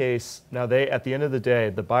that case, now at the end of the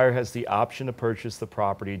day, the buyer has the option to purchase the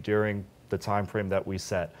property during the time frame that we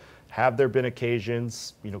set. Have there been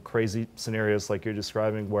occasions, crazy scenarios like you're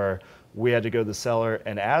describing, where we had to go to the seller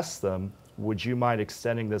and ask them, would you mind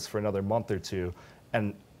extending this for another month or two?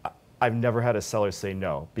 And I've never had a seller say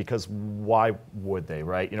no, because why would they,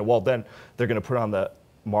 right? Then they're going to put on the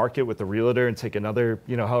market with the realtor and take another,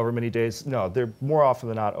 however many days. No, they're more often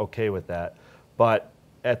than not okay with that. But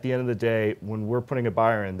at the end of the day, when we're putting a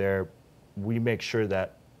buyer in there, we make sure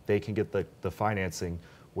that they can get the financing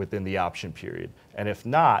within the option period. And if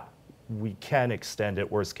not, we can extend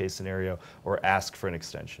it, worst case scenario, or ask for an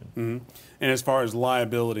extension. Mm-hmm. And as far as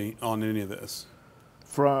liability on any of this?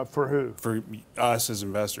 For who? For us as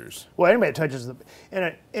investors. Well, anybody that touches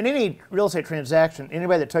in any real estate transaction,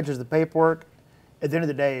 anybody that touches the paperwork, at the end of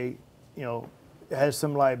the day, has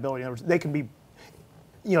some liability. In other words, they can be,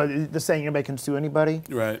 the saying anybody can sue anybody.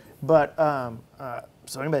 Right. But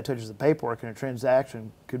so anybody that touches the paperwork in a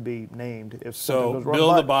transaction could be named if something goes wrong.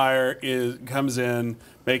 Bill the buyer comes in,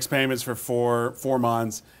 makes payments for four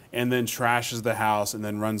months, and then trashes the house and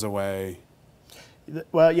then runs away.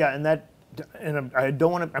 Well, yeah, and I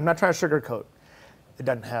don't want to. I'm not trying to sugarcoat. It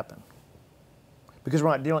doesn't happen because we're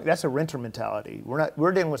not dealing. That's a renter mentality.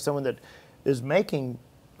 We're dealing with someone that is making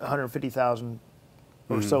 $150,000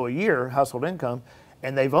 or so a year household income,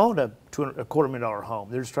 and they've owned a $250,000 home.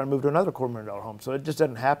 They're just trying to move to another $250,000 home. So it just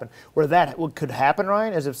doesn't happen. Where what could happen,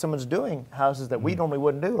 Ryan, is if someone's doing houses that we normally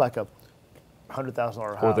wouldn't do, like a $100,000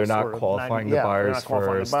 house. Or they're not qualifying the buyers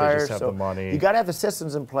first. They just have the money. You got to have the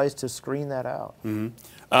systems in place to screen that out. Mm-hmm.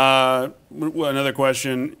 Another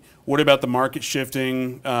question, what about the market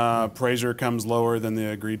shifting? Appraiser comes lower than the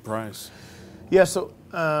agreed price. Yeah, so,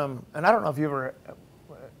 and I don't know if you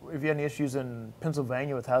had any issues in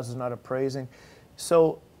Pennsylvania with houses not appraising.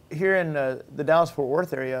 So here in the Dallas-Fort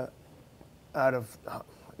Worth area, out of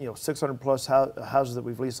 600 plus houses that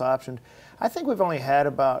we've lease optioned, I think we've only had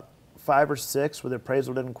about 5 or 6 where the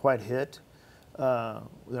appraisal didn't quite hit the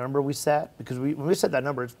number we set, because when we set that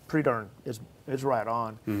number, it's pretty darn, it's right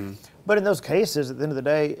on. Mm-hmm. But in those cases, at the end of the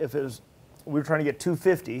day, if we were trying to get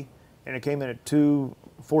 250 and it came in at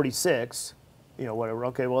 246, whatever.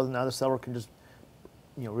 Okay, well now the seller can just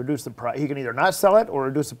reduce the price. He can either not sell it or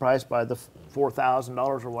reduce the price by the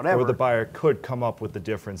 $4,000 or whatever. Or the buyer could come up with the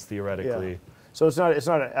difference theoretically. Yeah. So it's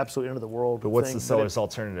not an absolute end of the world. But what's the seller's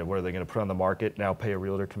alternative? What are they going to put on the market now? Pay a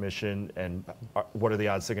realtor commission, and what are the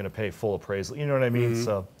odds they're going to pay full appraisal? You know what I mean? Mm-hmm.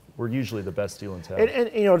 So we're usually the best deal in town.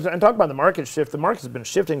 And you know, and talk about the market shift. The market has been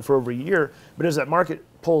shifting for over a year, but as that market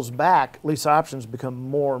pulls back, lease options become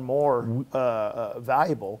more and more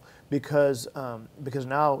valuable because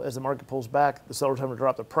now as the market pulls back, the seller's having to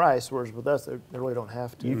drop the price, whereas with us, they really don't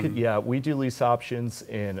have to. You could, yeah, we do lease options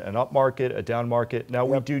in an up market, a down market. Now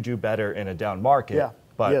we do better in a down market. Yeah.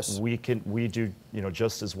 But we do, you know,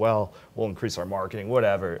 just as well. We'll increase our marketing,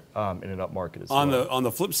 whatever, in an up market as well. On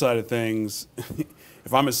the flip side of things,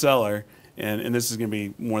 if I'm a seller, and this is going to be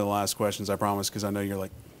one of the last questions, I promise, because I know you're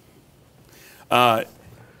like,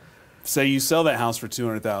 say you sell that house for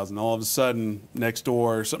 $200,000, all of a sudden next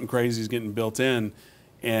door something crazy is getting built in,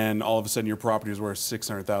 and all of a sudden your property is worth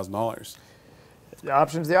 $600,000. The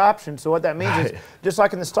option's the option. So what that means is just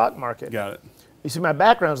like in the stock market. Got it. You see, my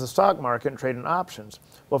background is the stock market and trading options.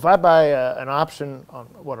 Well, if I buy an option on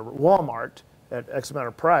whatever Walmart at X amount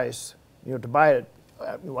of price, you know, to buy it,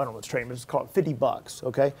 I don't know what's trading, but it's called $50,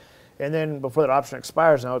 okay? And then before that option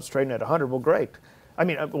expires, now it's trading at 100. Well, great. I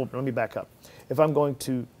mean, well, let me back up. If I'm going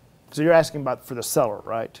to, so you're asking about for the seller,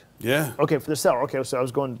 right? Yeah. Okay, for the seller. Okay, so I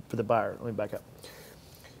was going for the buyer. Let me back up.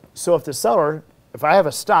 So if the seller, if I have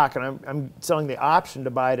a stock and I'm selling the option to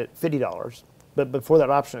buy it at $50, but before that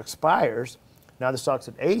option expires, now the stock's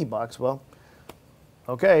at $80. Well,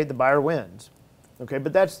 okay, the buyer wins. Okay,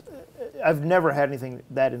 but that's, I've never had anything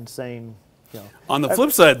that insane. You know. On the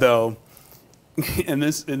flip side, though, and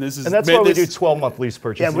that's why we do 12-month lease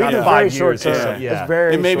purchases. Yeah, we do very short term. Yeah. It's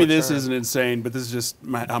very and maybe short this term. isn't insane, but this is just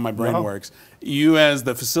how my brain works. You, as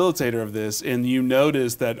the facilitator of this, and you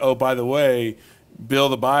notice that, oh, by the way, Bill,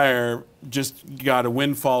 the buyer, just got a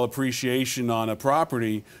windfall appreciation on a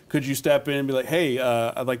property. Could you step in and be like, hey,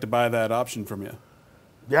 I'd like to buy that option from you?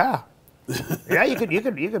 Yeah. Yeah, you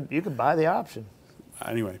could buy the option.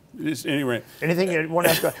 Anyway. Anything you want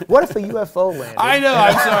to ask about? What if a UFO landed? I know,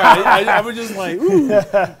 I'm sorry. I was just like, ooh,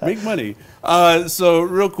 make money. So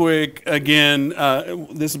real quick, again,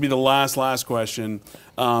 this will be the last question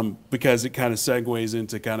because it kind of segues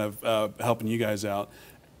into kind of helping you guys out.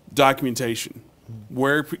 Documentation.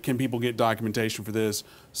 Where can people get documentation for this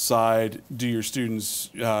side? Do your students,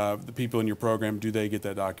 the people in your program, do they get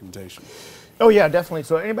that documentation? Oh yeah, definitely.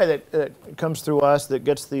 So anybody that comes through us that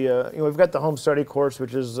gets the, you know, we've got the home study course,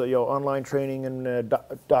 which is you know, online training and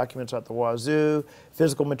documents at the wazoo,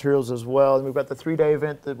 physical materials as well. And we've got the 3-day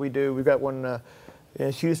event that we do. We've got one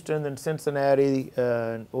in Houston, then Cincinnati.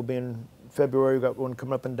 We'll be in February. We've got one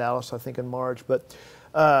coming up in Dallas, I think, in March. But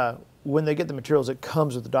when they get the materials, it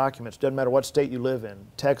comes with the documents. Doesn't matter what state you live in,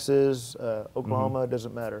 Texas, Oklahoma,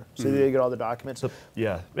 doesn't matter. So they get all the documents.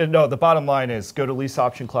 Yeah. And no, the bottom line is go to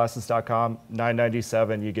leaseoptionclasses.com,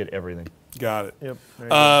 $9.97, you get everything. Got it.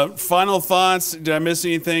 Yep. Final thoughts? Did I miss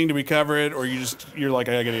anything? Did we cover it, or you're like,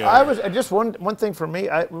 I gotta go? I was just one thing for me.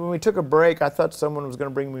 When we took a break, I thought someone was going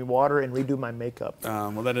to bring me water and redo my makeup.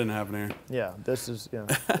 Well, that didn't happen here. Yeah, this is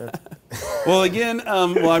Well, again,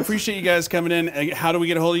 I appreciate you guys coming in. How do we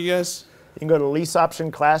get a hold of you guys? You can go to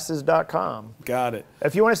leaseoptionclasses.com. Got it.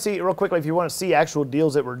 If you want to see, real quickly, if you want to see actual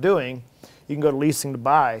deals that we're doing, you can go to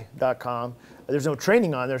leasingtobuy.com. There's no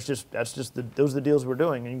training on there. Those are the deals we're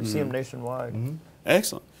doing, and you can see them nationwide.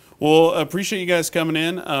 Excellent. Well, appreciate you guys coming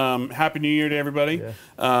in. Happy New Year to everybody.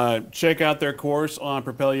 Yeah. Check out their course on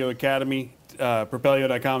Propelio Academy,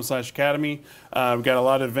 propelio.com/academy. We've got a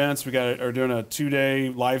lot of events. Are doing a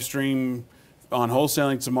 2-day live stream on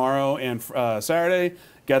wholesaling tomorrow and Saturday.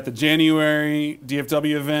 Got the January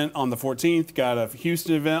DFW event on the 14th. Got a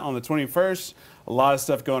Houston event on the 21st. A lot of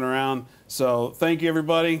stuff going around. So thank you,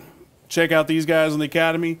 everybody. Check out these guys on the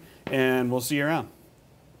Academy, and we'll see you around.